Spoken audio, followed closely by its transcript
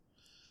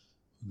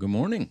Good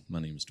morning. My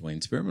name is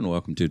Dwayne Spearman.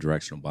 Welcome to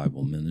Directional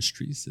Bible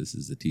Ministries. This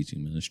is a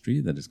teaching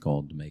ministry that is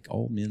called to make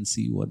all men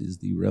see what is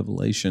the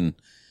revelation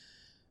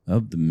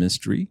of the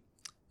mystery.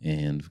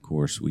 And, of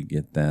course, we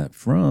get that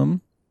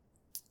from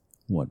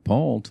what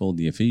Paul told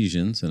the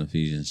Ephesians in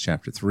Ephesians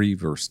chapter 3,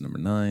 verse number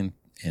 9,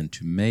 and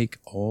to make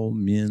all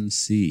men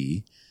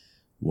see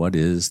what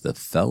is the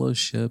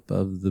fellowship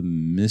of the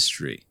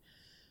mystery,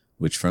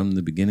 which from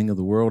the beginning of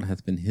the world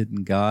hath been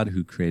hidden God,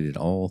 who created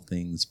all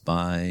things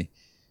by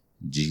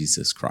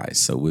Jesus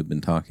Christ. So we've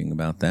been talking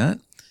about that.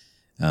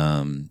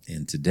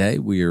 And today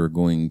we are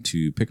going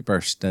to pick up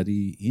our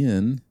study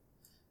in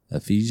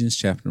Ephesians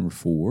chapter number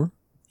 4,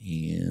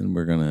 and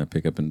we're going to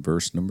pick up in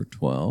verse number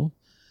 12.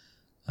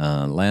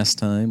 Last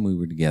time we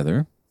were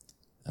together,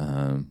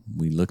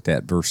 we looked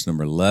at verse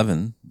number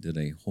 11, did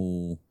a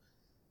whole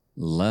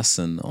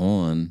lesson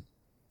on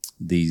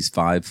these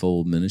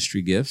fivefold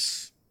ministry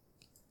gifts,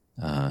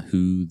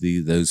 who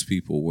those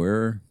people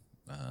were,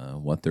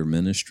 what their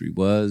ministry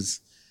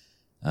was,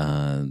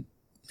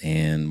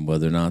 and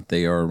whether or not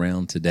they are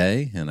around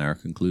today. And our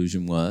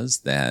conclusion was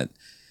that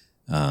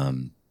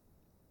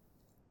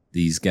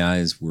these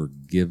guys were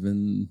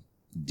given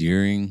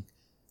during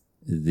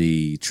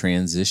the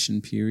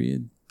transition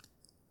period,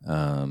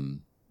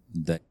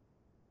 the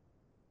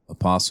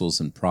apostles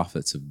and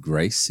prophets of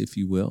grace, if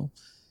you will.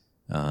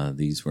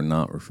 These were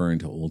not referring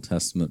to Old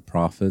Testament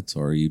prophets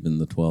or even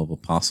the 12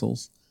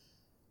 apostles,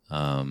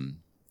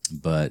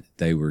 but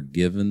they were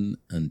given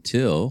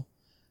until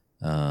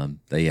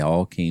they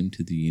all came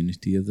to the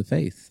unity of the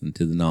faith and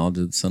to the knowledge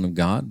of the Son of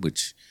God,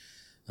 which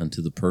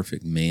unto the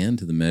perfect man,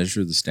 to the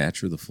measure of the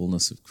stature of the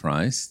fullness of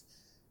Christ.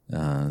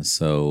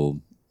 So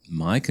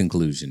my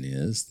conclusion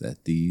is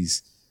that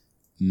these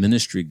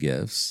ministry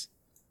gifts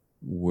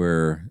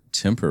were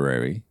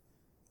temporary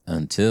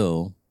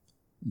until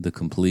the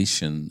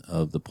completion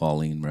of the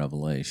Pauline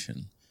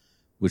revelation,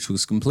 which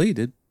was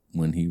completed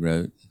when he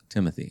wrote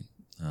Timothy,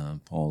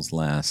 Paul's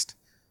last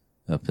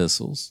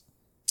epistles.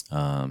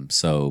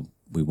 So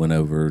we went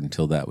over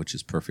until that which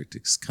is perfect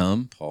is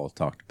come. Paul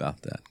talked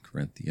about that in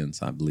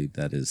Corinthians. I believe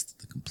that is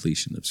the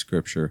completion of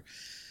Scripture.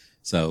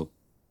 So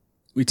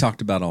we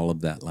talked about all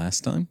of that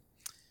last time.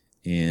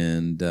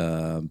 And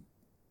the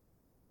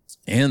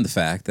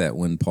fact that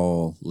when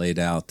Paul laid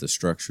out the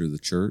structure of the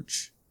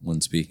church when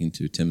speaking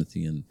to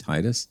Timothy and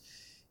Titus,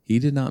 he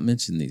did not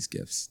mention these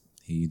gifts.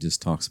 He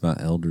just talks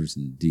about elders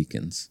and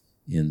deacons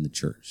in the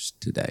church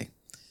today.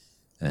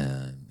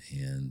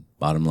 And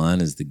bottom line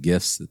is the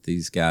gifts that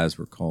these guys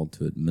were called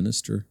to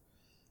administer,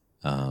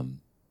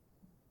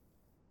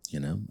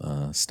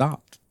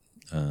 stopped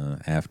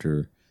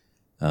after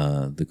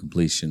the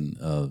completion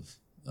of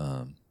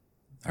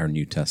our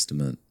New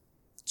Testament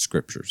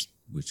scriptures,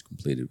 which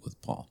completed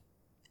with Paul,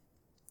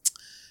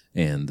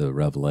 and the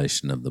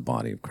revelation of the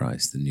body of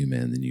Christ, the new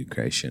man, the new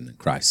creation in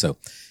Christ. So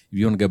if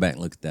you want to go back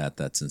and look at that,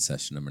 that's in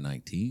session number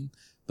 19.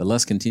 But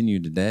let's continue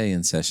today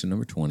in session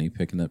number 20,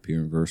 picking up here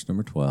in verse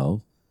number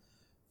 12.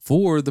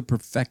 For the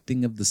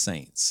perfecting of the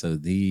saints. So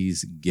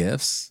these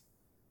gifts,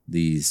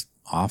 these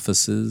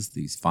offices,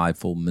 these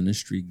fivefold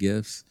ministry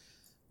gifts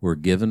were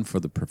given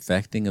for the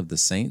perfecting of the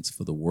saints,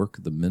 for the work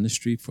of the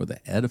ministry, for the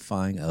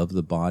edifying of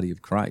the body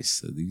of Christ.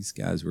 So these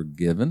guys were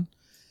given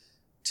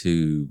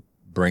to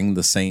bring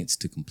the saints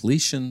to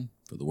completion,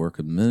 for the work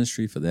of the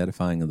ministry, for the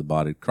edifying of the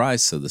body of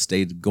Christ. So the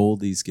stated goal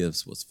of these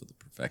gifts was for the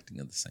perfecting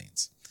of the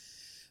saints.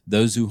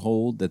 Those who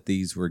hold that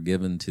these were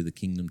given to the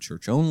kingdom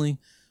church only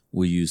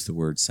will use the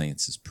word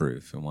saints as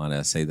proof. And why do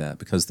I say that?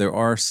 Because there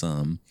are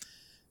some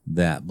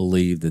that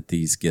believe that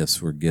these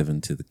gifts were given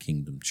to the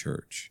kingdom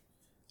church.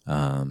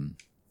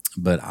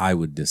 But I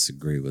would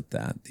disagree with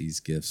that. These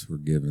gifts were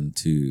given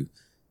to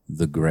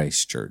the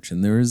grace church.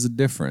 And there is a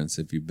difference,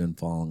 if you've been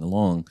following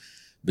along,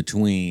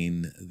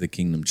 between the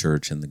kingdom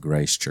church and the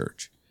grace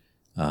church.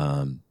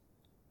 Change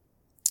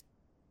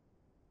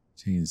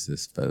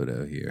this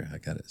photo here. I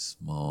got it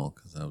small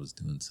because I was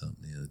doing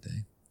something the other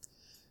day.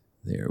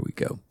 There we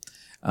go.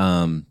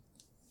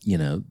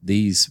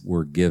 These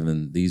were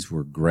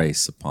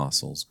grace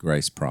apostles,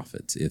 grace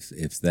prophets.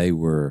 If they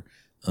were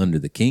under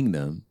the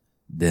kingdom,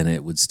 then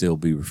it would still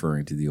be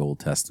referring to the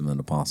Old Testament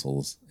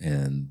apostles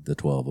and the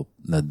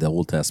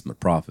Old Testament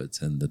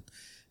prophets and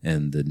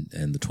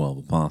the 12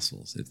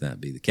 apostles, if that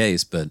be the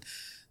case. But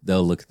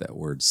they'll look at that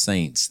word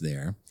saints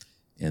there,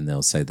 and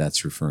they'll say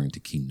that's referring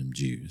to kingdom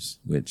Jews,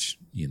 which,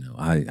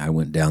 I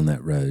went down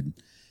that road,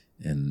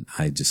 and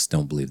I just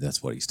don't believe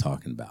that's what he's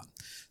talking about.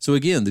 So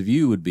again, the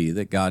view would be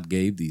that God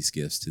gave these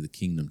gifts to the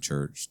kingdom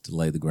church to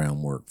lay the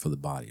groundwork for the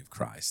body of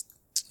Christ.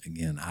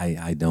 Again,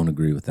 I don't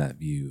agree with that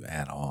view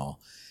at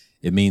all.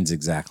 It means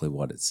exactly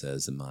what it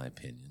says, in my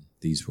opinion.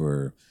 These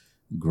were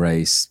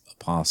grace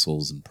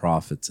apostles and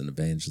prophets and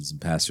evangelists and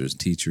pastors and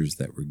teachers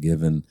that were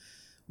given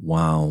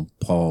while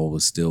Paul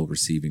was still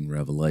receiving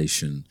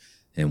revelation.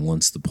 And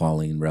once the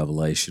Pauline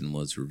revelation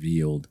was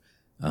revealed,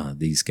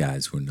 these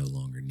guys were no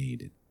longer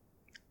needed.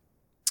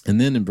 And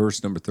then in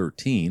verse number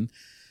 13,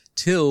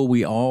 till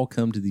we all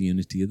come to the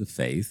unity of the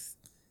faith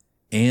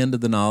and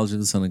of the knowledge of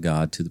the Son of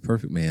God, to the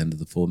perfect man, to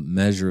the full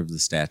measure of the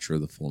stature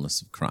of the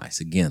fullness of Christ.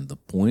 Again, the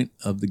point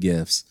of the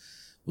gifts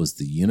was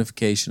the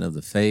unification of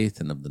the faith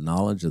and of the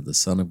knowledge of the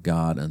Son of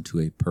God unto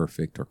a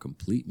perfect or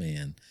complete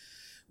man,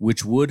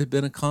 which would have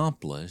been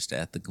accomplished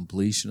at the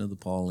completion of the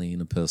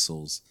Pauline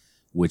epistles,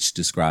 which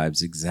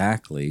describes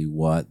exactly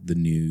what the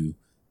new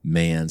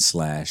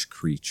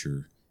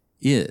man/creature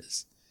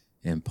is.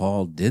 And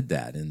Paul did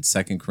that in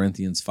 2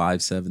 Corinthians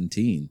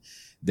 5:17.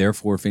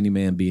 Therefore, if any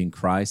man be in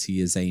Christ,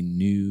 he is a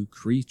new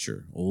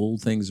creature.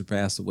 Old things are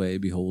passed away.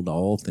 Behold,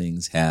 all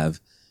things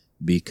have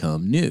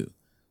become new.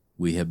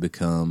 We have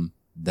become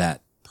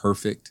that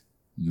perfect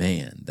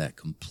man, that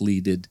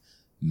completed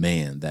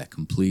man, that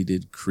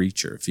completed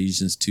creature.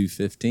 Ephesians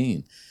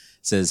 2:15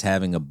 says,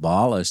 having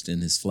abolished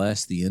in his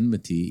flesh the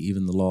enmity,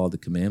 even the law of the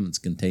commandments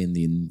contained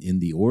in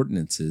the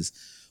ordinances,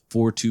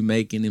 for to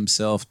make in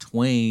himself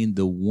twain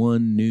the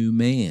one new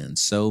man,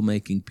 so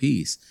making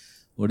peace.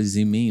 What does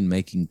he mean,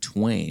 making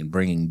twain?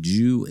 Bringing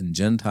Jew and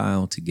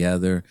Gentile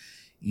together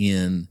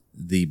in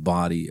the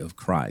body of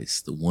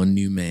Christ, the one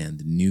new man,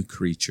 the new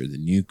creature, the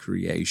new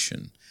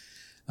creation.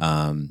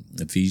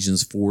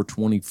 Ephesians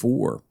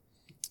 4:24,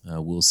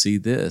 we'll see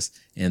this,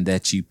 and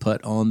that ye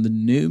put on the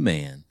new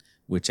man,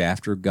 which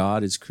after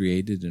God is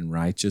created in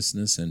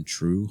righteousness and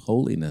true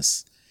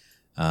holiness.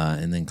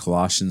 And then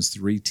Colossians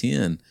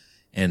 3:10,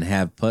 and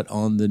have put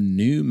on the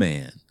new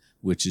man,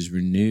 which is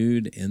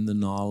renewed in the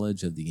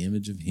knowledge of the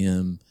image of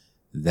him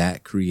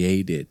that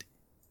created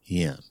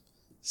him.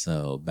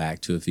 So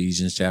back to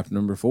Ephesians chapter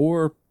number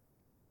 4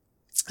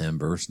 and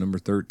verse number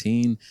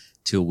 13,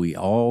 till we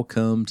all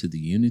come to the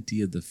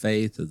unity of the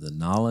faith of the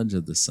knowledge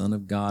of the Son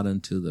of God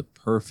unto the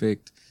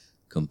perfect,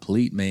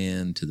 complete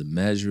man, to the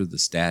measure of the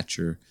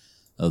stature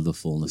of the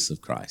fullness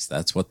of Christ.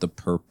 That's what the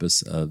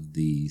purpose of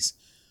these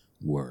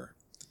were.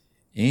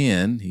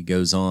 And he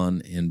goes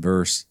on in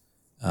verse,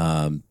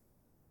 I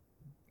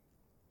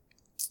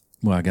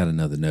got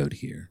another note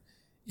here.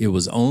 It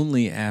was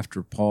only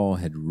after Paul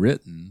had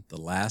written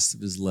the last of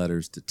his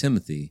letters to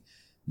Timothy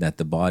that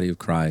the body of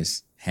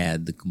Christ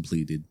had the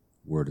completed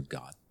Word of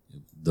God.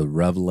 The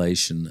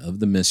revelation of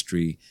the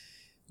mystery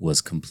was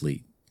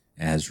complete,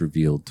 as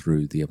revealed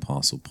through the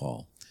Apostle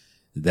Paul.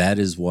 That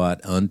is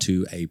what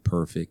unto a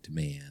perfect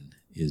man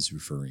is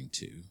referring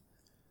to.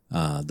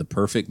 The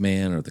perfect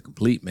man, or the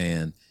complete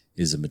man,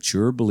 is a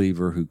mature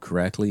believer who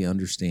correctly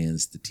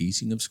understands the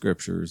teaching of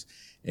Scriptures,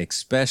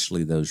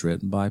 especially those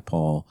written by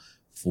Paul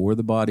for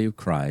the body of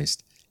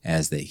Christ,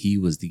 as that he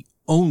was the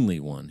only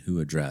one who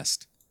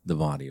addressed the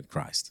body of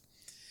Christ.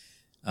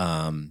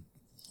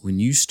 When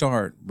you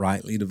start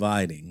rightly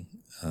dividing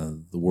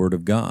the Word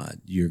of God,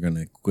 you're going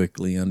to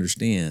quickly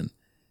understand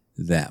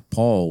that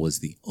Paul was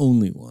the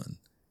only one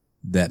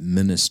that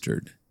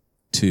ministered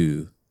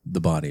to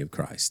the body of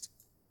Christ.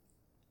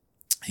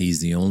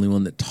 He's the only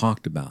one that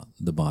talked about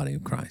the body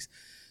of Christ.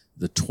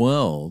 The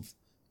 12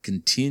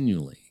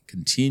 continuously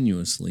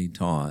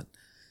taught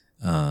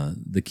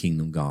the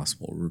kingdom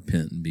gospel,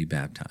 repent and be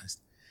baptized.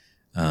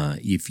 And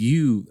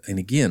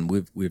again,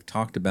 we've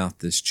talked about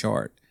this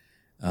chart.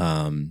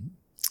 Let's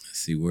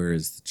see, where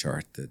is the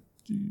chart that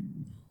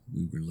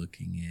we were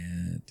looking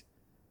at?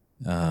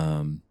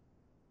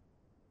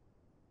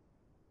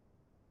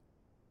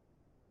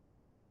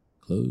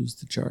 Close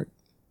the chart.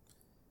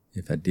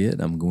 If I did,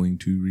 I'm going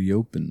to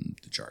reopen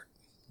the chart.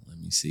 Let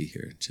me see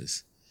here.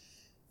 Just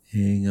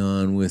hang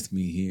on with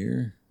me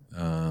here.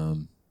 I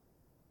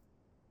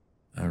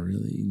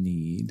really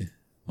need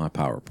my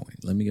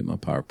PowerPoint. Let me get my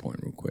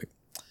PowerPoint real quick.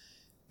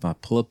 If I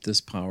pull up this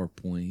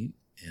PowerPoint,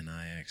 and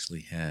I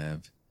actually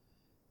have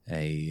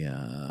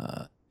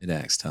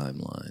mid-acts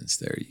timelines.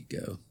 There you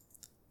go.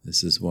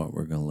 This is what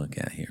we're going to look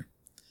at here.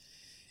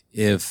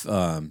 If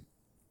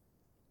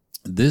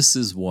this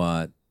is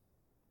what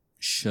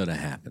should have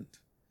happened.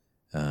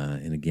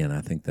 And again,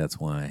 I think that's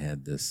why I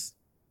had this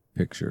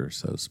picture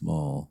so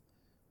small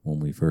when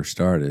we first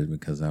started,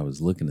 because I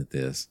was looking at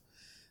this.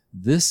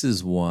 This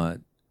is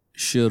what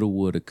shoulda,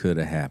 woulda,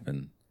 coulda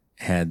happened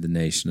had the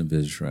nation of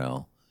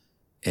Israel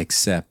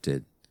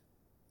accepted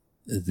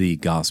the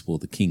gospel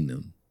of the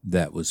kingdom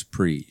that was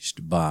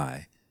preached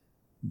by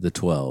the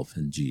 12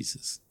 and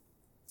Jesus.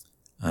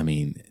 I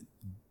mean,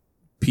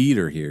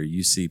 Peter here,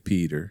 you see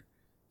Peter,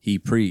 he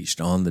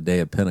preached on the day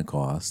of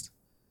Pentecost,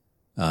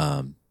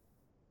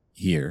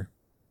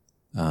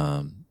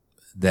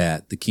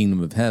 that the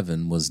kingdom of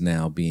heaven was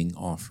now being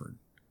offered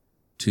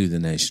to the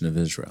nation of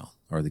Israel,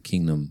 or the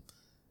kingdom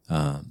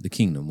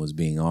was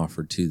being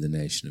offered to the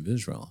nation of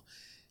Israel.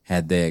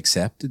 Had they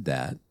accepted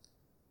that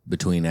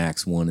between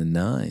Acts 1 and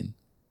 9,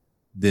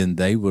 then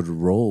they would have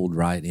rolled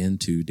right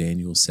into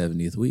Daniel's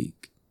 70th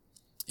week.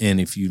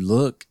 And if you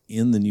look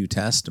in the New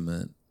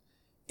Testament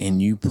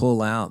and you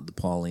pull out the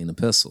Pauline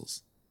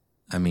epistles,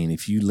 I mean,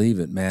 if you leave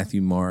it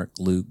Matthew, Mark,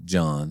 Luke,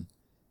 John,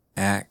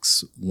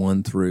 Acts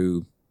 1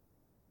 through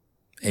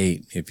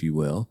 8, if you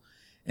will,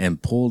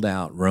 and pulled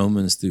out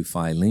Romans through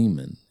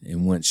Philemon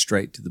and went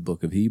straight to the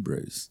book of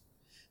Hebrews,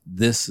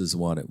 this is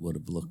what it would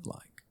have looked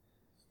like.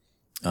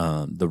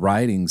 The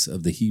writings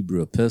of the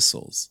Hebrew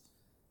epistles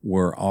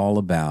were all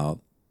about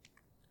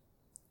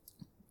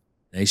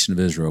the nation of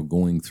Israel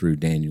going through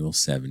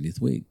Daniel's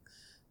 70th week,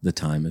 the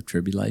time of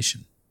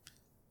tribulation.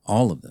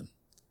 All of them.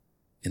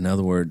 In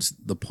other words,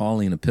 the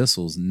Pauline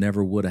epistles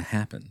never would have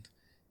happened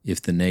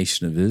if the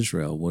nation of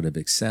Israel would have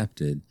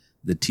accepted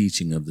the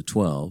teaching of the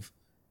 12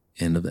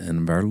 and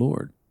of our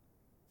Lord,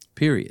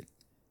 period.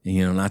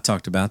 And I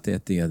talked about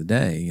that the other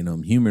day.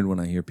 I'm humored when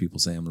I hear people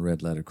say I'm a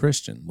red letter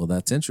Christian. Well,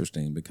 that's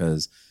interesting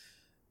because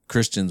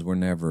Christians were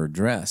never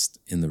addressed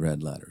in the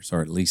red letters,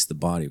 or at least the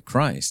body of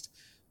Christ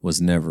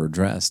was never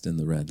addressed in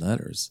the red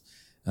letters.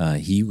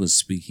 He was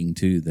speaking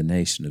to the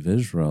nation of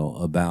Israel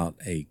about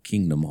a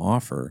kingdom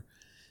offer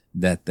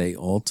that they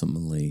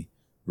ultimately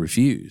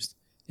refused.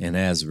 And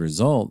as a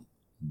result,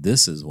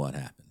 this is what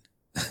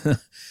happened.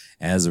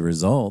 As a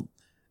result,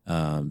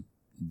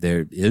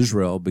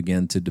 Israel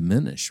began to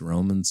diminish.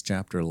 Romans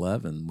chapter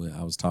 11,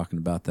 I was talking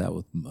about that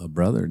with a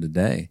brother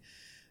today.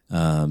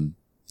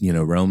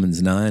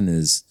 Romans 9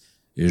 is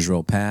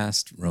Israel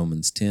past,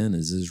 Romans 10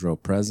 is Israel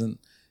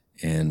present,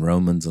 and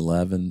Romans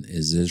 11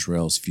 is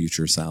Israel's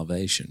future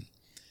salvation.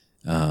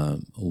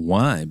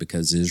 Why?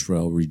 Because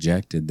Israel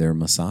rejected their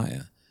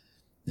Messiah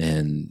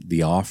and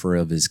the offer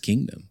of his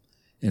kingdom.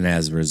 And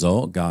as a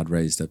result, God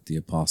raised up the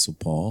Apostle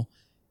Paul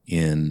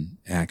in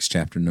Acts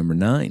chapter number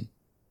 9.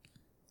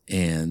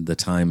 And the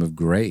time of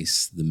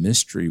grace, the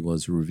mystery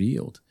was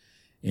revealed.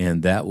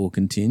 And that will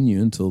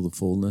continue until the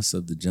fullness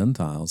of the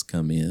Gentiles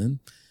come in,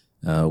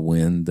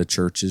 when the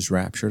church is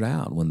raptured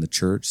out, when the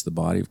church, the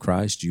body of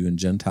Christ, Jew and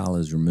Gentile,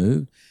 is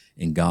removed,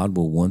 and God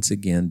will once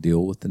again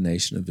deal with the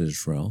nation of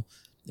Israel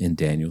in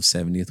Daniel's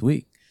 70th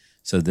week.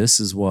 So this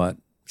is what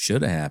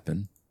should have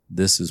happened.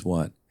 This is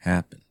what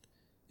happened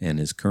and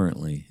is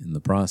currently in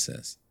the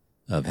process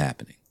of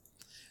happening.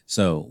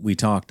 So we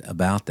talked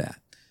about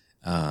that.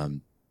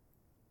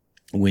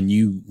 When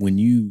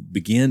you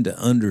begin to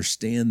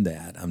understand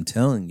that, I'm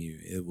telling you,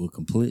 it will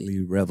completely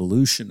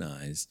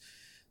revolutionize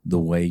the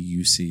way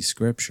you see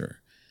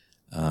Scripture.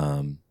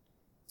 And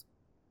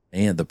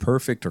the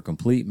perfect or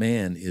complete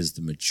man is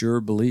the mature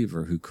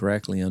believer who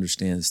correctly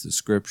understands the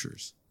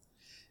Scriptures,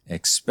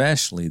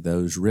 especially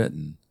those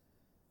written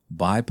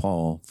by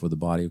Paul for the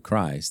body of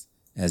Christ,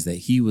 as that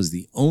he was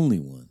the only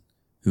one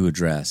who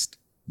addressed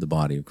the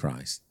body of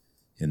Christ.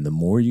 And the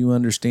more you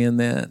understand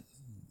that,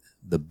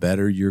 the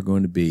better you're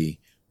going to be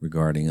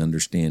regarding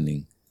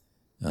understanding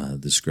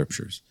the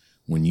Scriptures.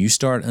 When you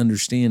start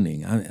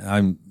understanding,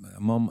 I'm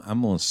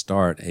going to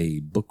start a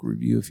book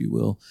review, if you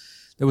will.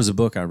 There was a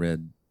book I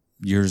read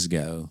years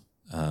ago.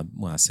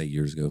 I say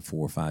years ago,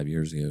 4 or 5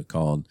 years ago,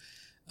 called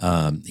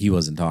 "He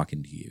Wasn't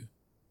Talking to You."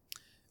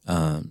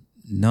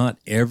 Not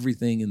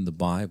everything in the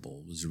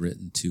Bible was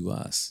written to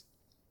us.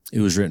 It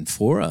was written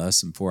for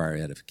us and for our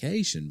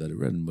edification, but it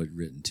wasn't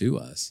written to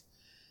us.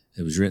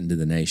 It was written to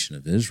the nation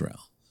of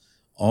Israel.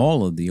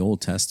 All of the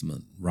Old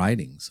Testament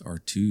writings are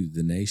to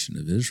the nation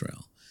of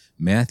Israel.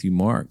 Matthew,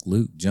 Mark,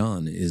 Luke,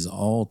 John is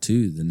all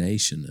to the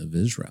nation of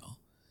Israel.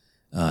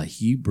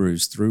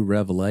 Hebrews through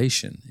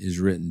Revelation is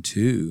written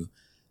to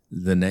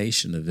the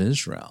nation of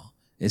Israel.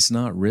 It's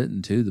not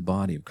written to the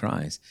body of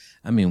Christ.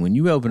 I mean, when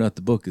you open up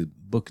the book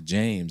of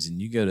James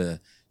and you go to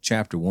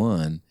chapter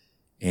 1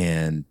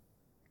 and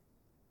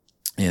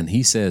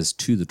he says,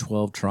 to the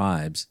 12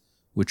 tribes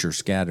which are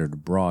scattered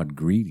abroad,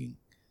 greeting.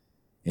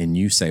 And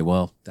you say,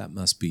 well, that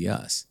must be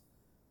us.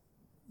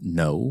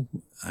 No,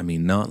 I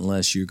mean, not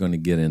unless you're going to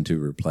get into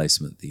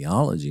replacement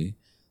theology.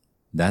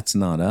 That's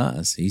not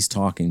us. He's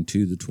talking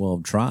to the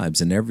 12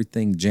 tribes, and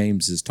everything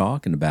James is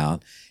talking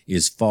about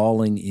is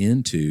falling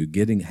into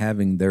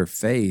having their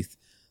faith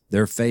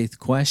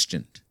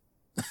questioned.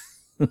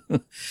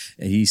 And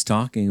he's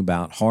talking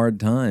about hard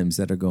times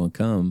that are going to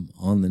come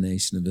on the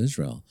nation of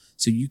Israel.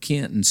 So you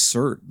can't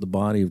insert the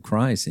body of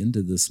Christ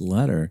into this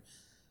letter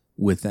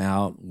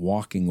without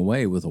walking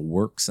away with a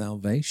work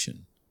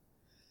salvation.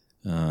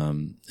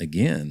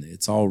 Again,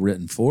 it's all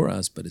written for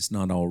us, but it's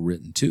not all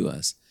written to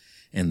us.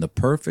 And the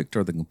perfect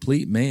or the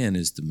complete man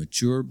is the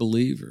mature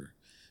believer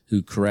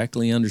who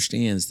correctly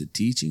understands the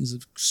teachings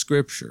of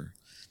Scripture,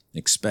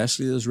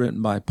 especially those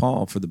written by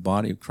Paul for the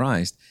body of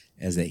Christ,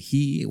 as that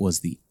he was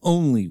the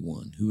only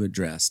one who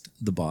addressed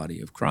the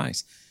body of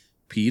Christ.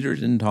 Peter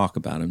didn't talk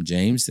about him.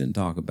 James didn't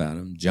talk about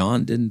him.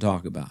 John didn't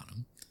talk about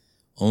him.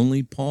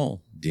 Only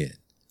Paul did.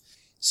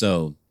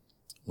 So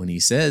when he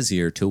says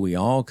here, till we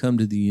all come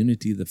to the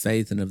unity of the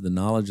faith and of the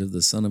knowledge of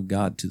the Son of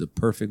God, to the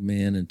perfect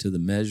man and to the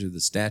measure, the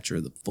stature,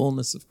 of the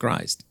fullness of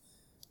Christ.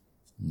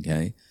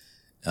 Okay?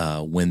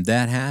 When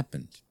that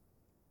happened,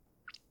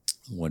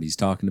 what he's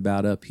talking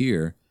about up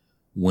here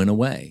went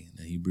away.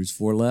 Now, Hebrews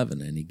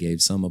 4:11, and he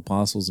gave some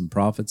apostles and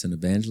prophets and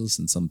evangelists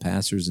and some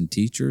pastors and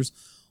teachers.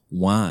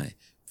 Why?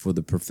 For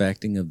the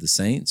perfecting of the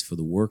saints, for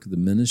the work of the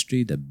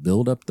ministry, to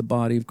build up the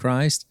body of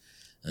Christ,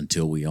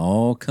 until we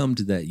all come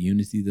to that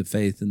unity of the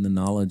faith and the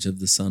knowledge of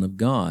the Son of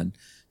God,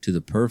 to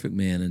the perfect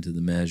man and to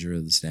the measure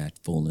of the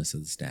fullness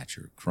of the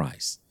stature of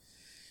Christ.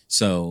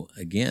 So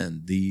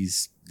again,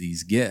 these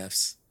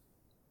gifts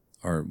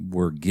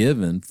were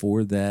given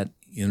for that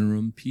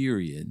interim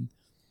period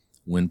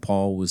when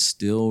Paul was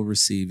still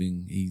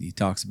receiving, he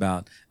talks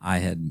about, I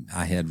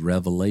had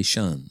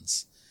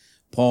revelations.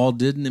 Paul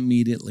didn't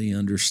immediately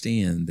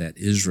understand that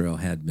Israel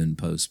had been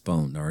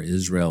postponed, or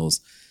Israel's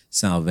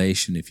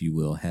salvation, if you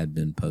will, had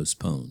been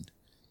postponed.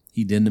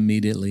 He didn't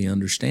immediately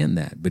understand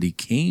that, but he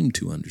came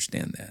to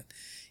understand that.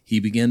 He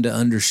began to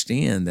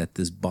understand that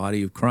this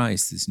body of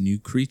Christ, this new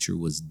creature,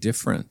 was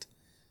different.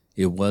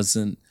 It was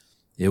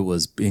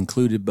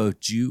included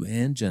both Jew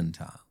and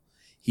Gentile.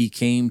 He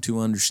came to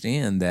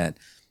understand that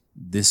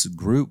this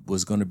group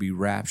was going to be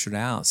raptured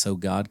out so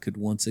God could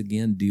once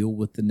again deal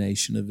with the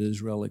nation of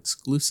Israel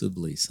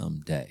exclusively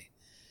someday.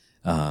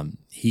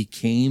 He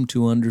came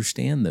to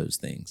understand those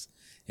things.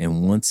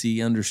 And once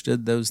he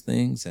understood those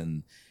things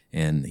and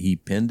he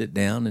penned it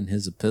down in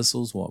his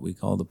epistles, what we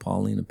call the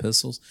Pauline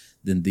epistles,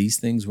 then these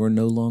things were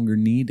no longer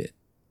needed.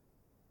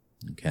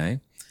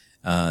 Okay?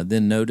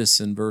 Then notice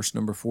in verse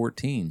number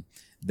 14,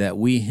 that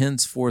we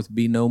henceforth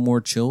be no more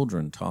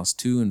children, tossed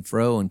to and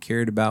fro and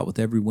carried about with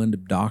every wind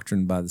of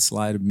doctrine by the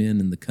sleight of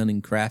men and the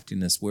cunning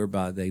craftiness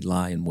whereby they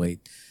lie in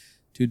wait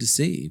to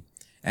deceive.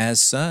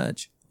 As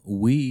such,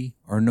 we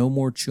are no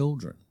more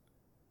children.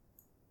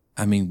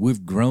 I mean,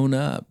 we've grown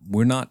up.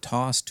 We're not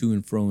tossed to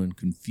and fro and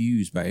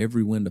confused by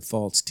every wind of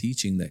false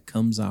teaching that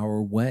comes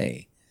our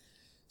way.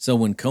 So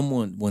when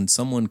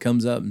someone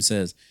comes up and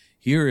says,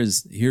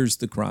 here's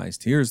the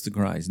Christ,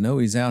 no,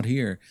 he's out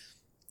here,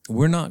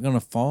 we're not going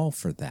to fall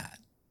for that,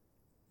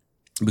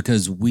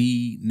 because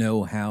we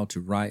know how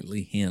to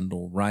rightly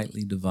handle,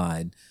 rightly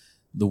divide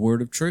the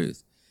word of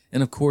truth.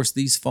 And of course,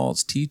 these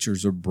false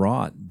teachers are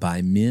brought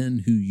by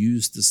men who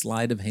use the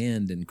sleight of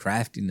hand and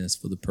craftiness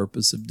for the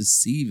purpose of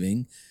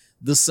deceiving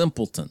the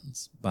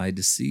simpletons, by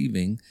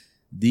deceiving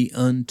the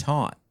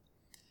untaught.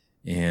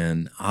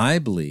 And I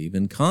believe,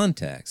 in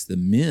context, the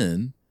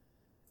men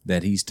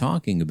that he's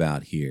talking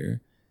about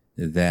here,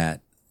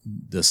 that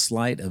the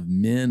sleight of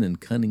men and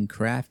cunning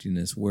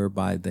craftiness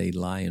whereby they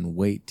lie in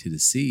wait to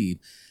deceive,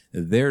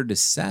 their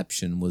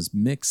deception was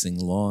mixing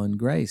law and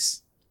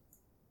grace,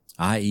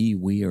 i.e.,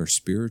 we are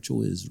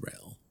spiritual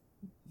Israel.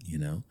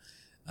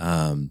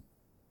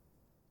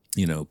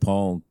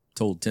 Paul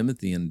told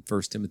Timothy in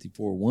 1 Timothy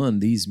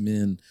 4:1, these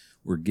men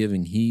were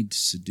giving heed to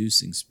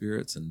seducing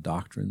spirits and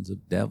doctrines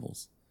of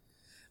devils.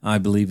 I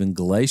believe in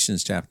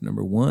Galatians chapter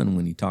number 1,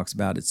 when he talks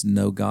about it's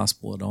no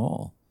gospel at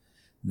all.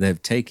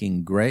 They've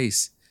taken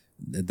grace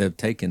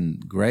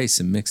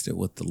and mixed it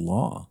with the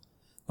law.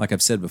 Like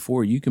I've said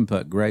before, you can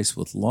put grace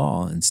with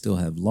law and still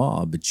have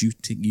law, but you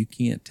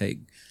can't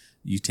take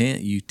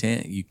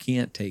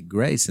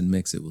grace and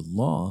mix it with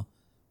law,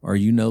 or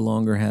you no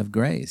longer have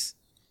grace.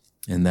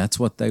 And that's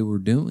what they were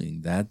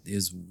doing. That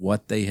is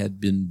what they had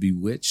been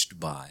bewitched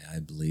by, I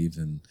believe,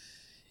 in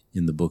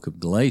the book of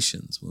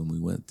Galatians when we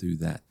went through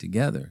that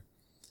together.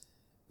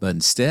 But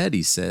instead,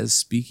 he says,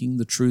 speaking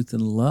the truth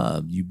in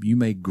love, you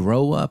may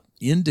grow up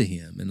into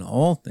him in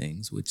all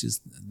things, which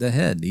is the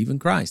head, even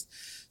Christ.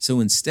 So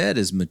instead,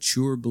 as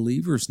mature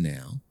believers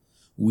now,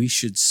 we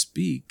should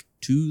speak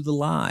to the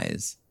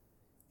lies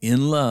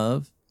in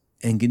love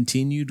and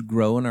continue to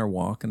grow in our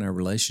walk and our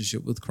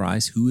relationship with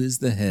Christ, who is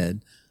the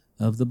head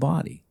of the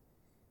body.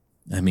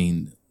 I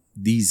mean,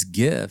 these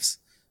gifts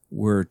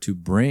were to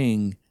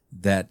bring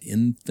that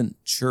infant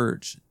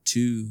church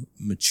to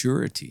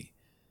maturity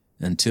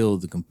until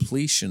the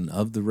completion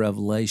of the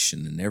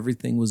revelation and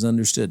everything was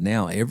understood.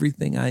 Now,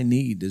 everything I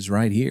need is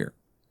right here.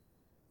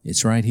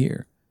 It's right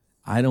here.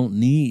 I don't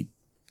need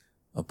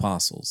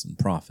apostles and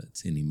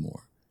prophets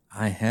anymore.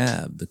 I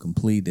have the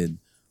completed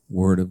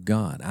Word of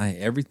God.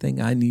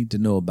 Everything I need to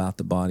know about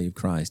the body of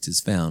Christ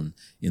is found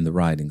in the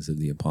writings of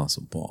the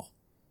Apostle Paul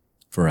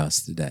for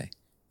us today.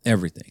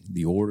 Everything,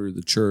 the order of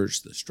the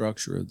church, the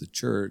structure of the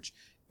church,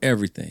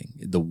 everything,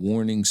 the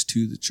warnings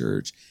to the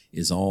church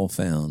is all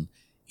found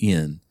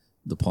in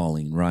the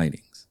Pauline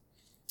writings.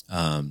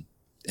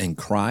 And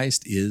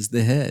Christ is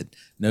the head.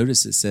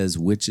 Notice it says,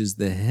 which is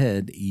the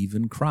head,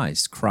 even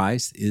Christ.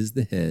 Christ is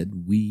the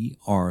head. We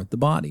are the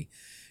body.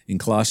 In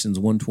Colossians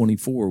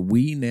 1:24,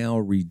 we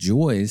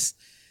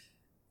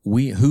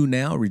who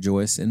now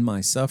rejoice in my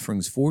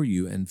sufferings for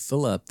you and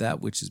fill up that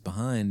which is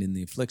behind in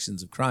the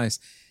afflictions of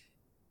Christ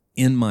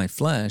in my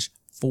flesh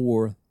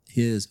for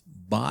his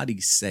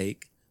body's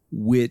sake,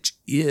 which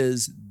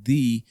is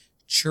the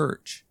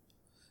church.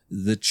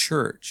 The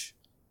church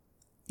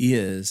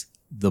is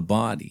the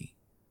body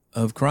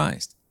of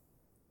Christ.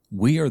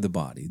 We are the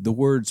body. The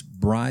words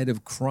bride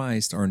of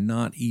Christ are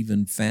not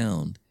even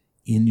found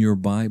in your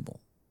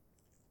Bible.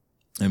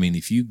 I mean,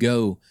 if you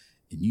go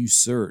and you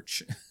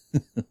search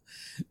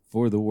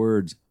for the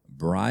words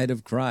bride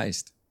of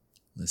Christ,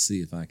 let's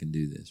see if I can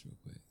do this real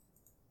quick.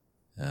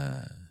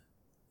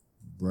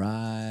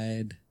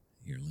 Bride,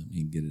 here, let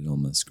me get it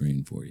on my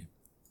screen for you.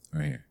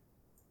 Right here.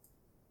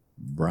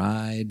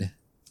 Bride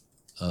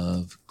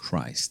of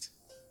Christ.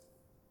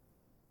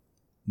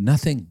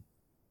 Nothing.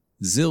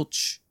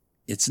 Zilch.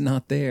 It's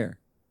not there.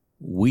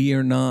 We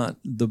are not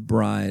the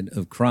bride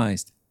of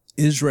Christ.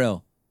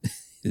 Israel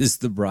is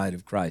the bride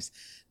of Christ,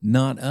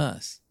 not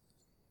us.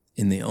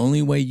 And the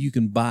only way you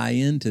can buy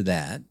into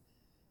that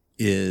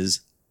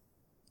is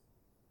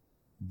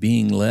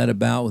being led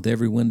about with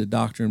every wind of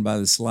doctrine by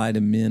the sleight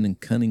of men and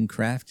cunning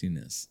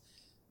craftiness,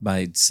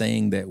 by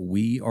saying that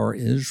we are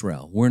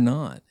Israel. We're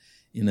not.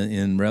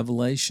 In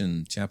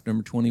Revelation chapter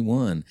number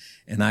 21,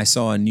 and I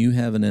saw a new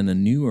heaven and a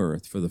new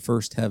earth, for the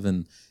first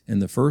heaven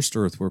and the first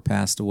earth were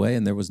passed away,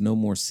 and there was no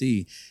more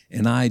sea.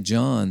 And I,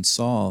 John,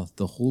 saw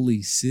the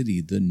holy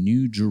city, the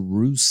new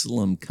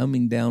Jerusalem,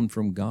 coming down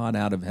from God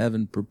out of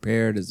heaven,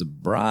 prepared as a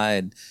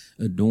bride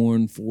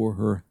adorned for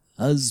her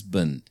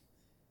husband.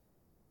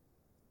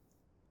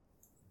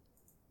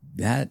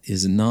 That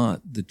is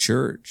not the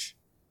church.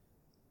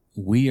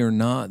 We are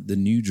not the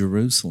new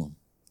Jerusalem.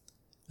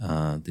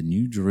 The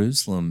new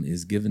Jerusalem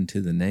is given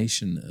to the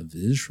nation of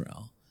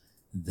Israel.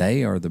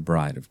 They are the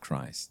bride of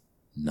Christ,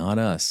 not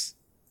us,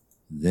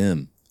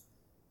 them.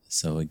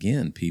 So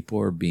again, people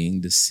are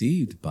being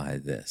deceived by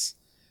this.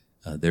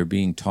 They're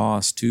being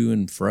tossed to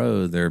and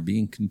fro. They're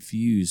being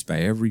confused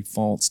by every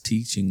false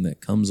teaching that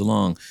comes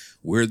along.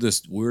 We're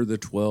the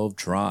 12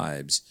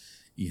 tribes.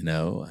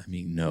 No,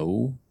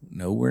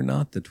 we're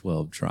not the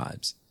 12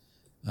 tribes.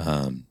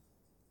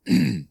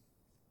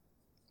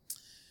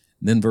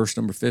 Then verse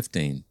number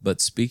 15,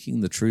 but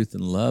speaking the truth in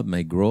love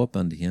may grow up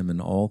unto him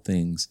in all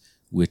things,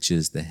 which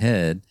is the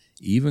head,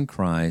 even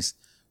Christ,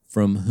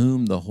 from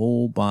whom the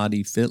whole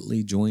body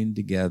fitly joined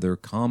together,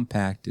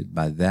 compacted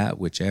by that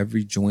which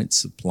every joint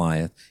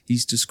supplieth.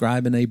 He's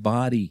describing a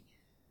body.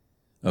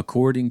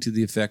 According to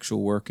the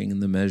effectual working in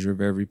the measure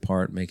of every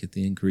part, maketh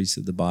the increase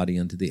of the body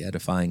unto the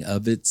edifying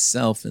of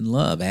itself in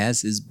love,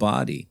 as his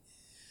body.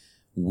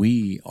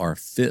 We are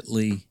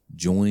fitly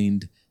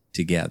joined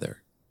together.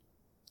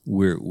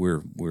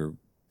 We're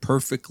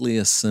perfectly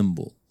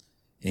assembled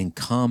and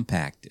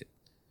compacted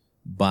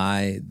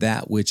by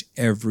that which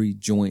every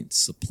joint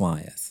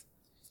supplieth.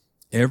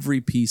 Every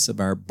piece of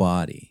our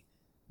body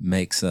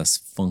makes us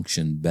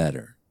function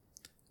better,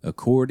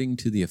 according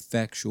to the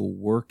effectual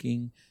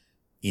working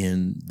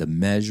in the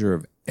measure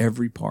of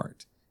every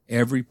part.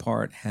 Every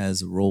part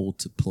has a role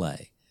to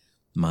play.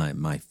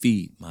 My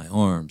feet, my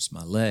arms,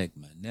 my leg,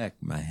 my neck,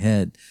 my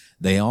head,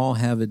 they all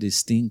have a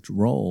distinct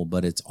role,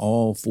 but it's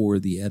all for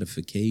the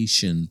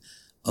edification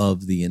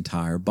of the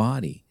entire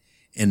body.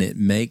 And it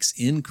makes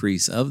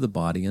increase of the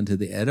body unto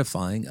the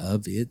edifying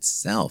of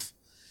itself.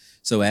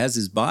 So as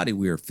his body,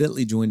 we are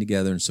fitly joined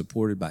together and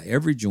supported by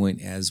every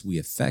joint as we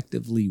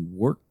effectively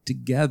work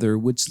together,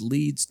 which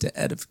leads to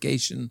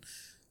edification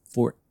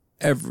for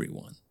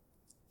everyone.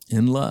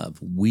 In love,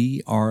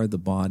 we are the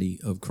body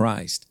of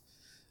Christ.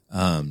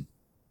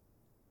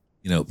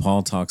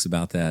 Paul talks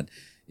about that.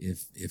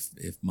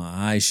 If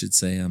my eye should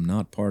say I'm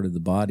not part of the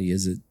body,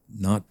 is it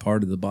not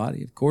part of the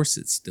body? Of course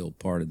it's still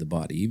part of the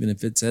body, even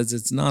if it says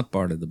it's not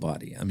part of the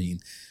body. I mean,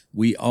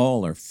 we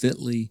all are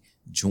fitly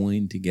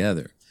joined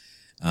together.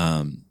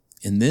 And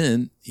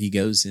then he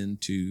goes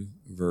into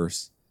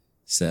verse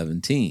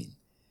 17,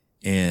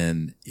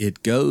 and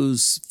it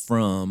goes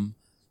from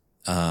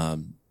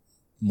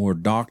more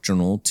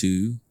doctrinal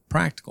to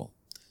practical.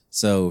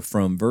 So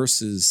from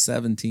verses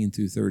 17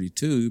 through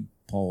 32,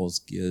 Paul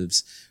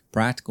gives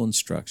practical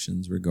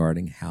instructions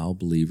regarding how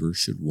believers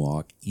should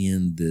walk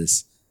in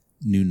this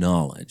new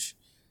knowledge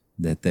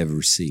that they've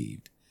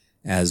received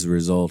as a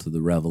result of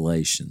the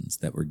revelations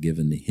that were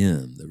given to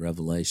him, the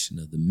revelation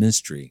of the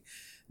mystery.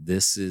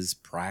 This is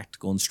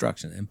practical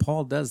instruction. And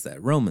Paul does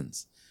that.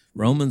 Romans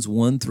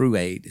 1 through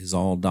 8 is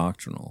all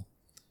doctrinal.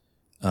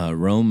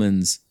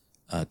 Romans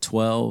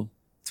 12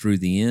 through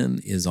the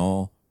end is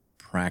all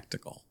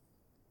practical.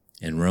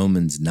 And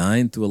Romans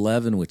 9 through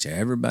 11, which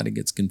everybody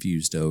gets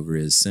confused over,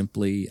 is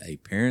simply a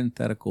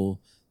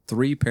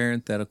three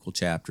parenthetical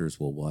chapters.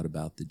 Well, what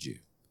about the Jew?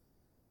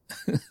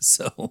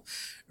 So,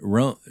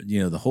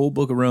 the whole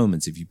book of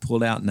Romans, if you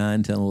pulled out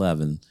 9, 10,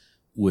 11,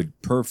 would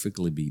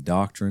perfectly be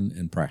doctrine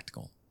and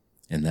practical.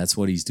 And that's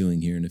what he's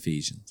doing here in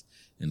Ephesians.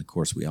 And of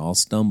course, we all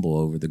stumble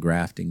over the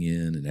grafting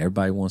in, and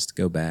everybody wants to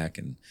go back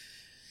and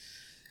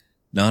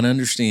not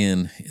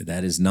understand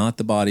that is not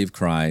the body of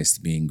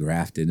Christ being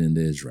grafted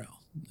into Israel.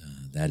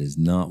 That is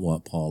not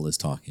what Paul is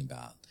talking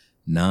about.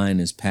 9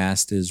 is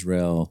past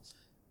Israel.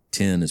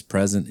 10 is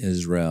present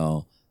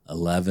Israel.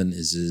 11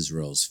 is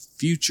Israel's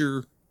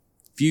future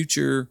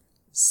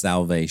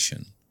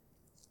salvation.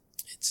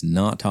 It's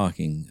not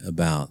talking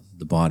about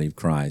the body of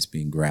Christ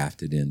being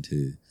grafted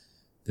into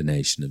the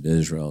nation of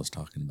Israel. It's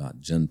talking about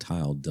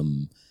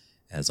Gentiledom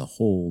as a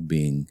whole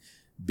being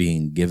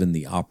given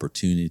the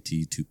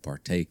opportunity to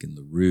partake in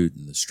the root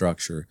and the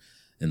structure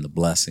and the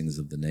blessings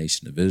of the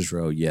nation of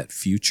Israel, yet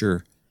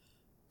future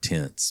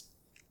tense.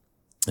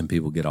 And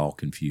people get all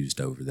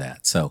confused over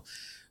that. So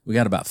we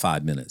got about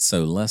 5 minutes.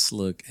 So let's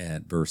look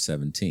at verse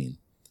 17.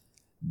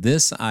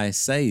 This I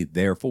say,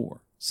 therefore.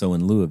 So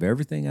in lieu of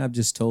everything I've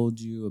just told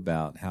you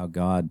about how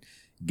God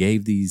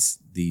gave these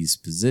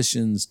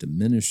positions to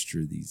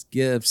minister these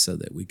gifts so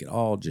that we could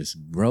all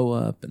just grow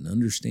up and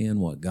understand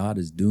what God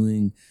is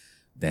doing,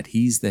 that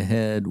he's the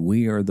head,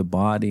 we are the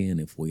body, and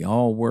if we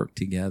all work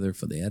together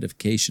for the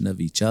edification of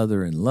each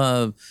other in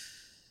love,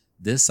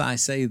 this I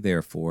say,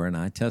 therefore, and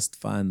I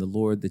testify in the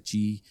Lord that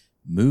ye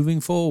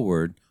moving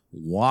forward,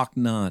 walk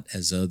not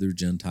as other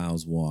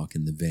Gentiles walk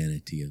in the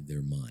vanity of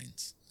their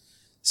minds.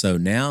 So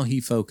now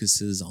he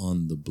focuses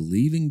on the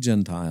believing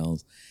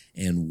Gentiles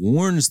and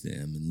warns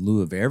them, in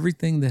lieu of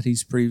everything that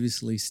he's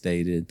previously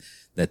stated,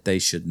 that they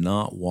should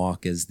not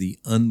walk as the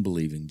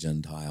unbelieving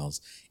Gentiles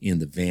in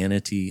the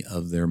vanity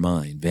of their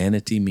mind.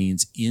 Vanity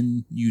means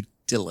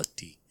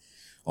inutility,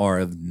 or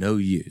of no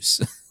use.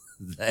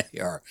 They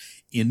are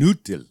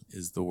inútil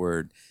is the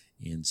word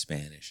in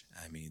Spanish.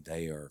 I mean,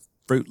 they are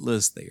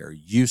fruitless, they are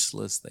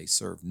useless, they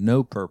serve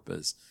no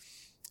purpose.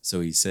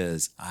 So he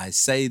says, I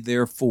say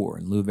therefore,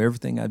 in lieu of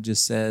everything I've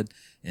just said,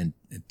 and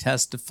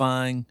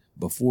testifying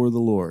before the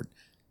Lord,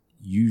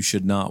 you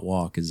should not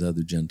walk as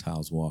other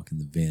Gentiles walk in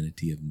the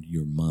vanity of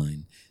your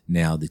mind,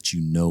 now that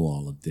you know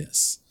all of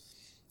this.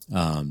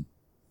 And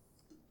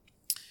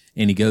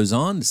he goes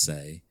on to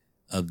say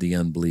of the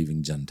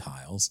unbelieving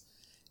Gentiles,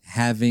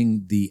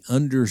 having the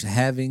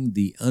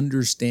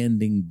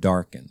understanding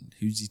darkened.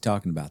 Who's he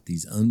talking about?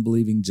 These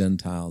unbelieving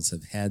Gentiles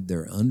have had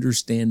their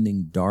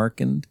understanding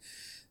darkened.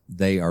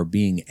 They are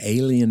being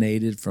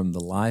alienated from the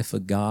life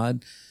of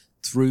God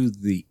through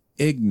the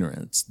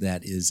ignorance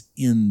that is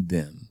in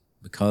them.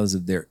 Because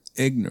of their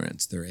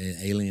ignorance, they're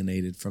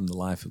alienated from the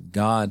life of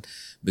God.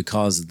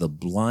 Because of the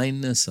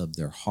blindness of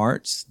their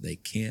hearts, they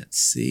can't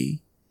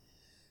see.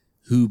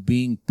 Who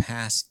being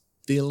past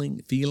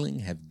feeling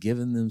have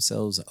given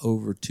themselves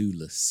over to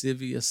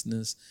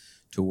lasciviousness,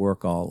 to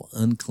work all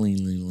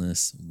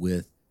uncleanliness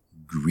with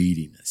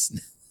greediness.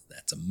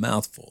 That's a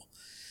mouthful.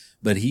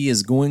 But he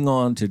is going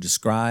on to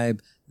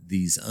describe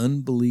these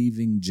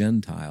unbelieving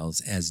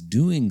Gentiles as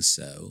doing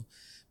so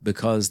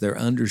because their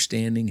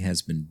understanding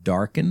has been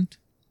darkened,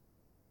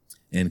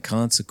 and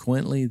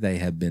consequently they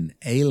have been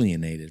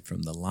alienated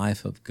from the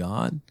life of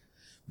God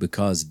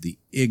because of their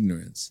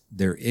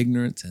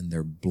ignorance and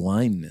their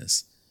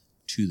blindness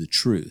to the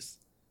truth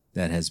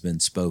that has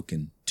been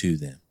spoken to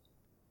them.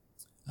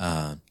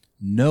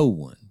 No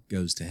one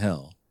goes to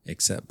hell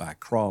except by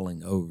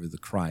crawling over the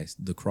cross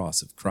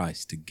of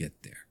Christ to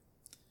get there.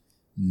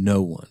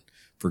 No one.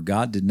 For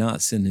God did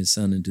not send his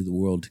Son into the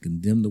world to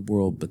condemn the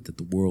world, but that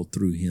the world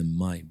through him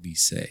might be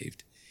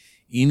saved.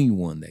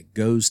 Anyone that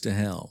goes to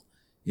hell,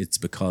 it's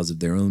because of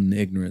their own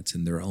ignorance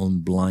and their own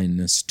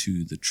blindness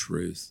to the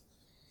truth.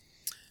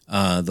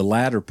 The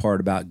latter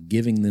part about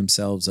giving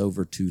themselves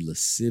over to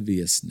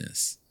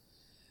lasciviousness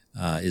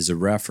is a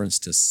reference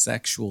to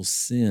sexual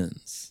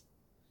sins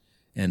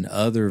and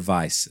other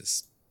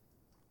vices,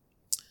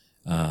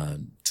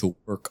 to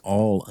work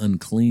all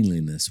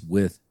uncleanliness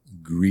with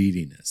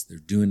greediness. They're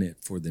doing it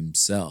for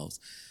themselves.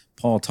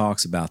 Paul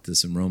talks about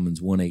this in Romans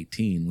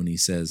 1:18 when he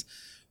says,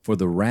 for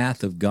the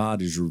wrath of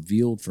God is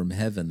revealed from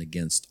heaven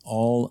against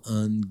all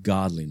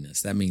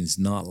ungodliness. That means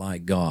not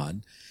like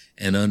God.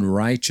 And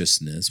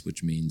unrighteousness,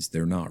 which means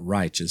they're not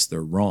righteous,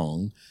 they're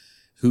wrong,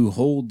 who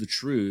hold the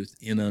truth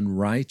in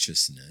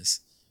unrighteousness,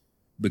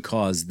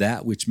 because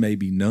that which may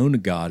be known to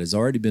God has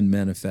already been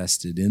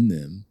manifested in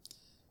them,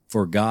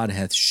 for God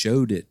hath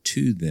showed it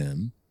to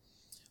them.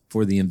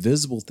 For the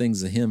invisible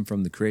things of him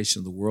from the creation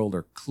of the world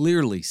are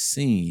clearly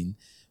seen,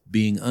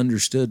 being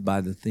understood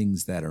by the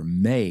things that are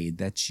made,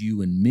 that's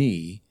you and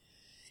me,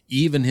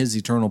 even his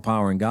eternal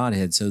power and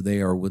Godhead, so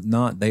they are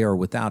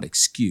without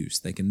excuse.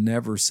 They can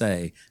never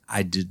say,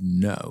 I didn't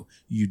know.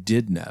 You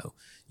did know.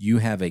 You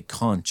have a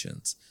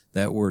conscience.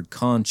 That word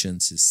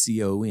conscience is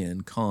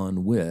C-O-N,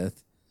 con,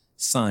 with,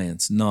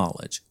 science,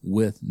 knowledge,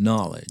 with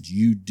knowledge.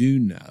 You do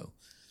know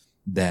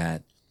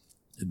that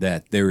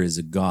there is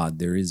a God,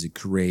 there is a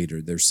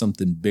creator, there's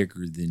something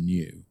bigger than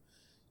you.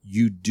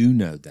 You do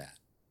know that,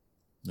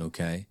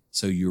 okay?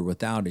 So you're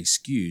without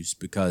excuse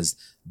because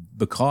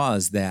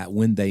that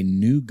when they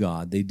knew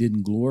God, they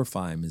didn't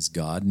glorify him as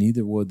God,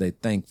 neither were they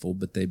thankful,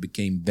 but they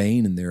became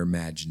vain in their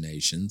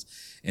imaginations,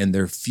 and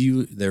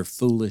their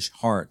foolish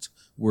hearts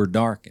were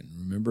darkened.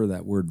 Remember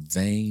that word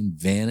vain,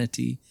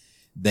 vanity?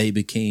 They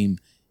became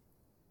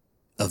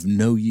of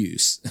no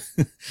use.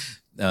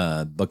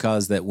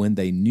 Because that when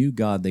they knew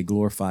God, they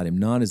glorified him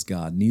not as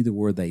God, neither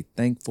were they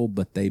thankful,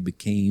 but they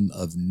became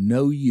of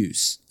no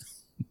use.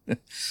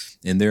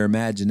 And their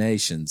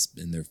imaginations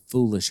and their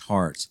foolish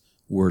hearts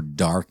were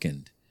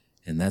darkened.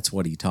 And that's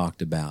what he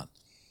talked about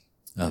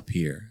up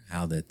here,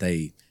 how that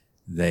the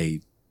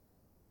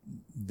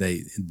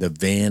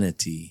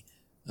vanity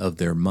of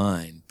their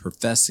mind,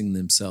 professing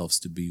themselves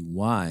to be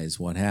wise,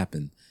 what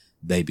happened?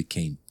 They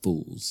became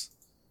fools.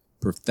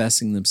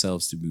 Professing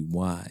themselves to be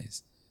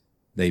wise,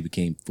 they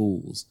became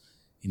fools.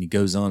 And he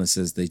goes on and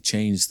says, they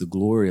changed the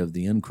glory of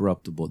the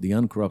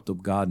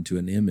uncorruptible God into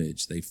an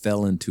image. They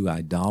fell into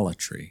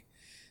idolatry.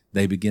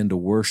 They began to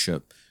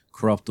worship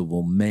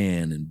corruptible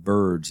man and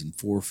birds and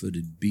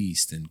four-footed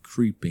beasts and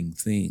creeping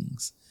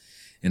things.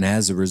 And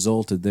as a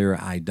result of their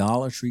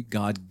idolatry,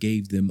 God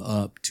gave them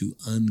up to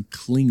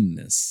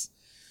uncleanness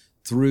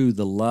through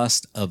the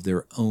lust of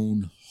their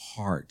own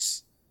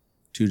hearts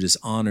to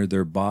dishonor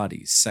their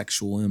bodies,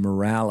 sexual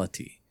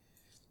immorality.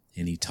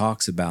 And he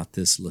talks about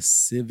this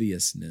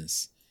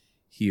lasciviousness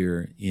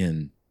here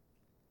in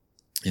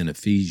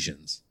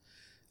Ephesians.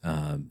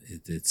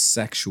 It's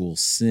sexual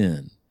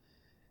sin.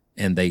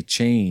 And they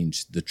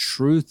changed the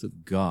truth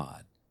of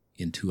God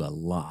into a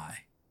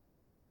lie.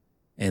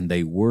 And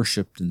they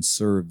worshiped and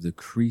served the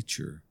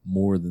creature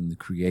more than the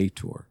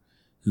Creator,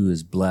 who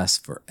is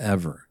blessed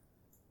forever.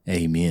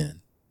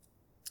 Amen.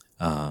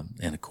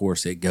 And of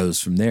course, it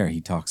goes from there.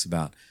 He talks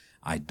about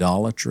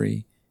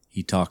idolatry.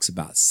 He talks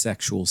about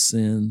sexual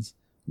sins,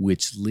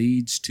 which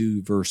leads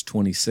to verse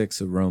 26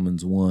 of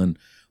Romans 1.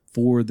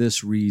 For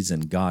this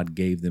reason, God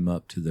gave them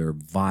up to their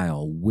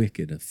vile,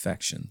 wicked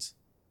affections.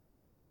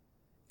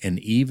 And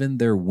even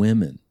their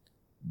women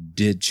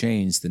did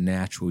change the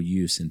natural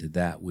use into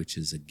that which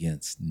is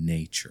against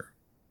nature.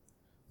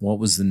 What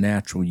was the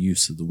natural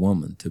use of the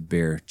woman? To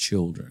bear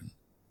children,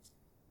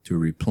 to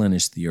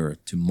replenish the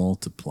earth, to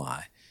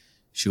multiply.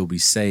 She'll be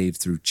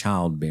saved through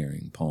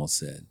childbearing, Paul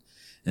said.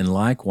 And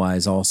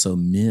likewise also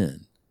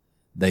men.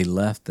 They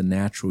left the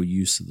natural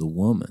use of the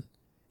woman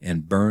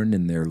and burned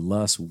in their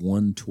lust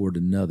one toward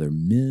another,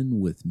 men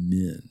with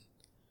men,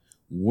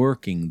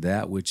 working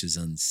that which is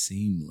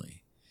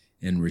unseemly,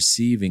 and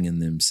receiving in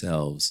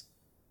themselves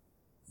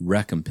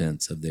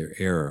recompense of their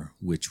error,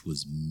 which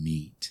was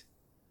meat.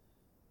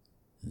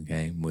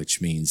 Okay,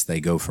 which means they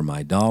go from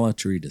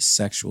idolatry to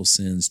sexual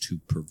sins to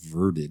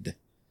perverted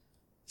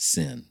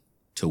sin,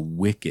 to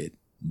wicked,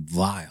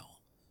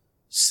 vile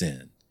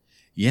sin.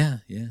 Yeah,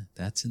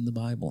 that's in the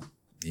Bible.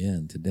 Yeah,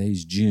 and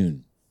today's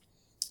June,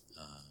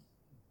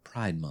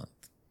 Pride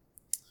Month.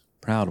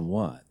 Proud of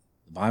what?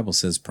 The Bible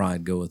says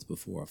pride goeth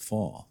before a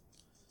fall.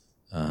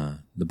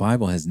 The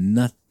Bible has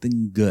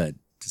nothing good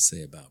to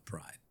say about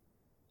pride.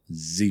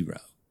 Zero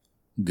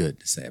good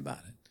to say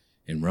about it.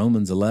 And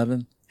Romans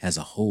 11 has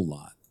a whole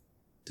lot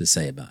to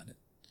say about it.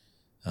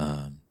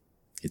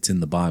 It's in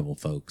the Bible,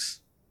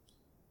 folks.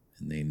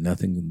 And there ain't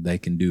nothing they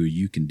can do or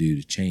you can do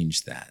to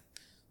change that.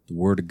 The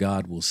Word of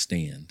God will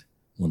stand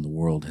when the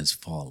world has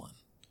fallen.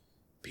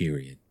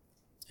 Period.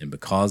 And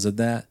because of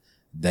that,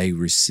 they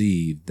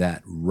receive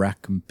that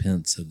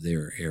recompense of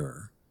their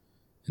error.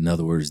 In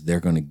other words, they're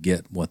going to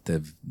get what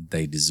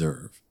they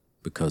deserve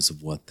because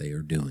of what they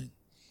are doing.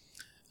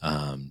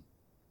 And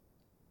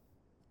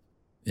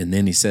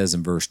then he says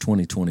in verse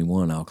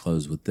 21, I'll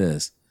close with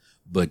this,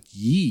 but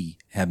ye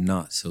have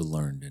not so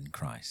learned in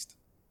Christ.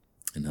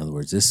 In other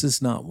words, this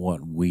is not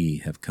what we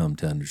have come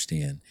to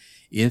understand.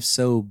 If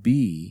so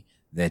be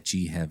that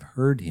ye have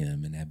heard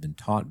him and have been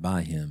taught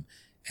by him,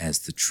 as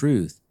the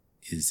truth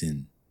is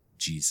in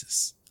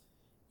Jesus.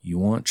 You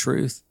want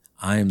truth?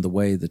 I am the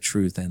way, the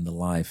truth, and the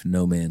life.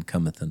 No man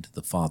cometh unto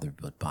the Father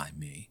but by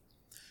me.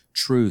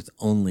 Truth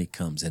only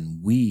comes,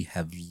 and we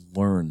have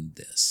learned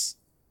this.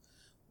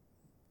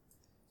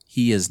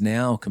 He is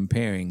now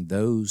comparing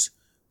those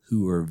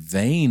who are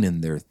vain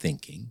in their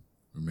thinking.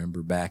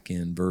 Remember back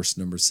in verse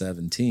number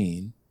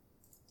 17.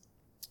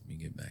 Let me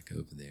get back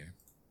over there.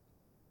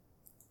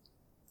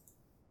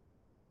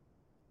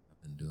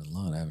 I've been doing a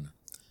lot, haven't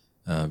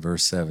I?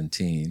 Verse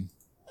 17.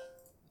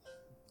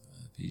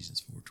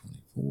 Ephesians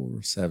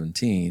 4:24,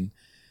 17.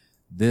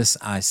 This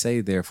I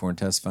say, therefore, and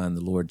testify in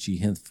the Lord, ye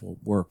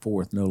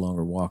henceforth no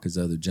longer walk as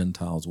other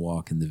Gentiles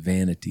walk in the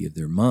vanity of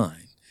their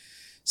mind.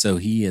 So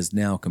he is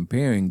now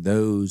comparing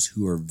those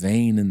who are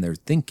vain in their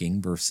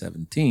thinking, verse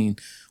 17,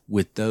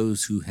 with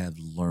those who have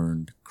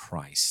learned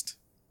Christ.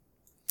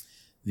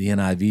 The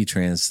NIV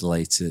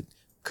translates it,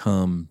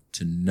 come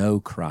to know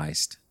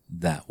Christ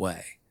that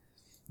way.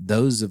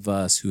 Those of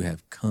us who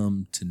have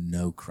come to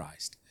know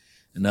Christ.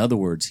 In other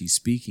words, he's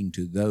speaking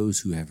to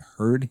those who have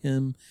heard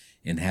him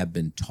and have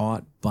been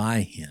taught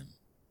by him.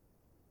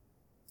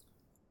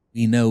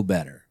 We know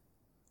better.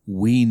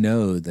 We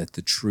know that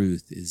the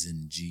truth is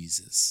in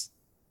Jesus.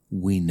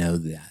 We know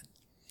that.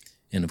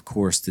 And of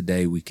course,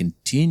 today we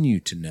continue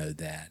to know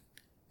that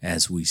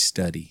as we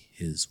study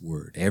his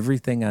word.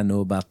 Everything I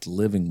know about the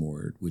living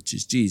word, which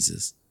is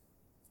Jesus,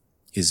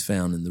 is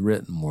found in the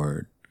written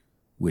word,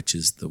 which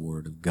is the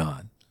word of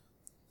God.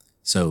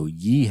 So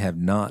ye have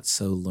not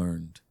so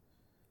learned,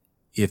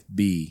 if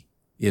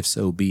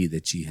so be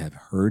that ye have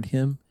heard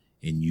him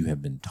and you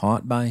have been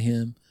taught by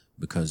him,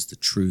 because the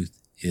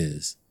truth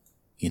is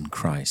in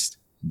Christ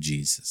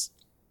Jesus.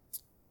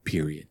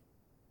 Period.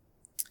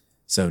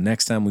 So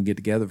next time we get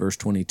together, verse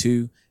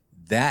 22,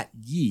 that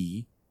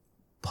ye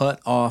put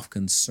off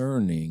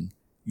concerning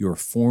your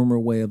former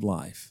way of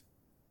life,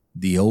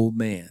 the old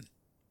man,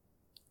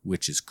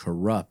 which is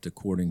corrupt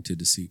according to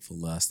deceitful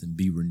lust, and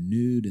be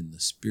renewed in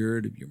the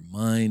spirit of your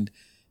mind.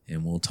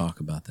 And we'll talk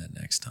about that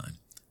next time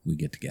we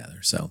get together.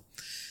 So,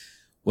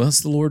 well,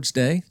 it's the Lord's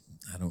Day.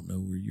 I don't know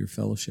where you're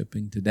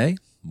fellowshipping today,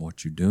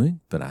 what you're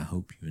doing, but I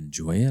hope you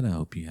enjoy it. I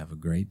hope you have a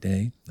great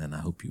day. And I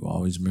hope you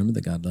always remember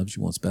that God loves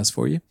you, wants best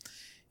for you.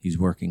 He's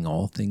working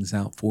all things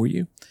out for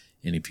you.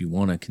 And if you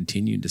want to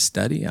continue to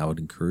study, I would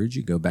encourage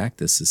you, go back.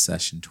 This is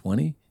session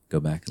 20.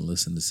 Go back and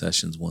listen to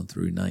sessions 1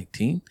 through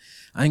 19.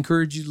 I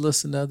encourage you to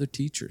listen to other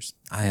teachers.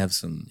 I have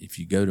some, if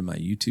you go to my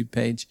YouTube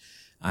page,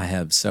 I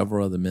have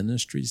several other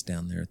ministries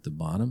down there at the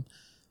bottom.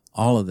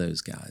 All of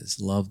those guys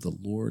love the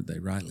Lord. They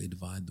rightly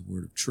divide the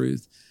word of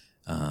truth.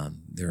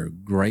 There are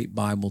great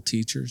Bible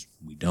teachers.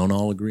 We don't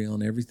all agree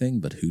on everything,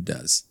 but who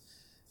does?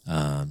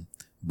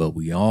 But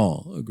we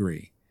all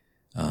agree,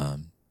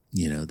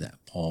 that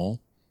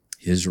Paul,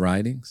 his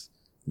writings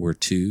were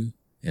to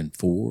and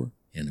for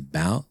and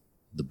about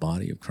the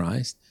body of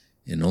Christ.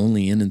 And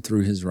only in and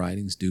through his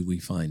writings do we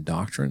find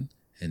doctrine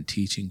and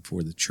teaching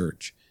for the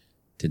church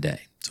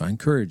today. So I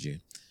encourage you,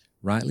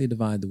 rightly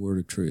divide the word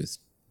of truth.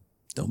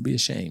 Don't be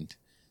ashamed.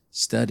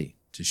 Study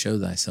to show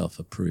thyself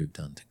approved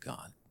unto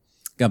God.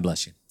 God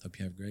bless you. Hope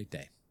you have a great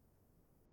day.